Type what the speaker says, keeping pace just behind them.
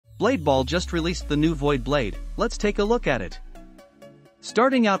Blade Ball just released the new Void Blade, let's take a look at it.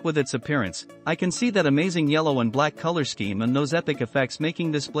 Starting out with its appearance, I can see that amazing yellow and black color scheme and those epic effects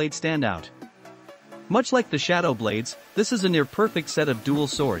making this blade stand out. Much like the Shadow Blades, this is a near-perfect set of dual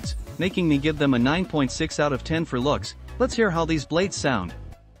swords, making me give them a 9.6 out of 10 for looks. Let's hear how these blades sound.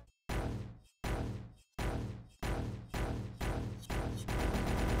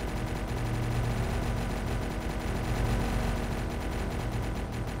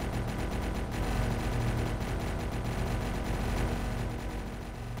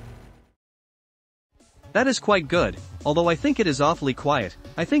 That is quite good, although I think it is awfully quiet.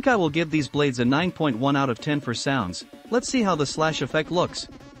 I think I will give these blades a 9.1 out of 10 for sounds. Let's see how the slash effect looks.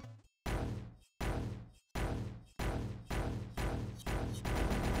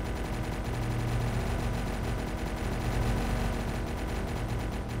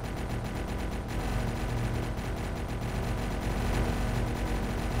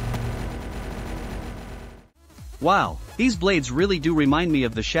 Wow, these blades really do remind me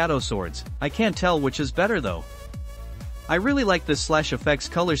of the Shadow Swords. I can't tell which is better though. I really like this slash effects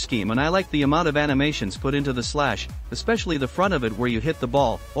color scheme and I like the amount of animations put into the slash, especially the front of it where you hit the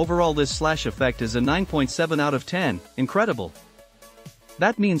ball. Overall this slash effect is a 9.7 out of 10, incredible.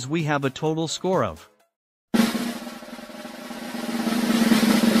 That means we have a total score of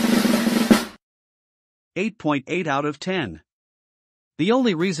 8.8 out of 10. The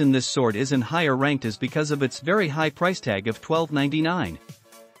only reason this sword isn't higher ranked is because of its very high price tag of $12.99.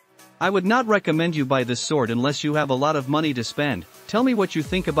 I would not recommend you buy this sword unless you have a lot of money to spend. Tell me what you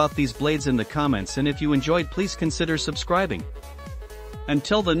think about these blades in the comments, and if you enjoyed, please consider subscribing.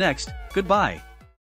 Until the next, goodbye.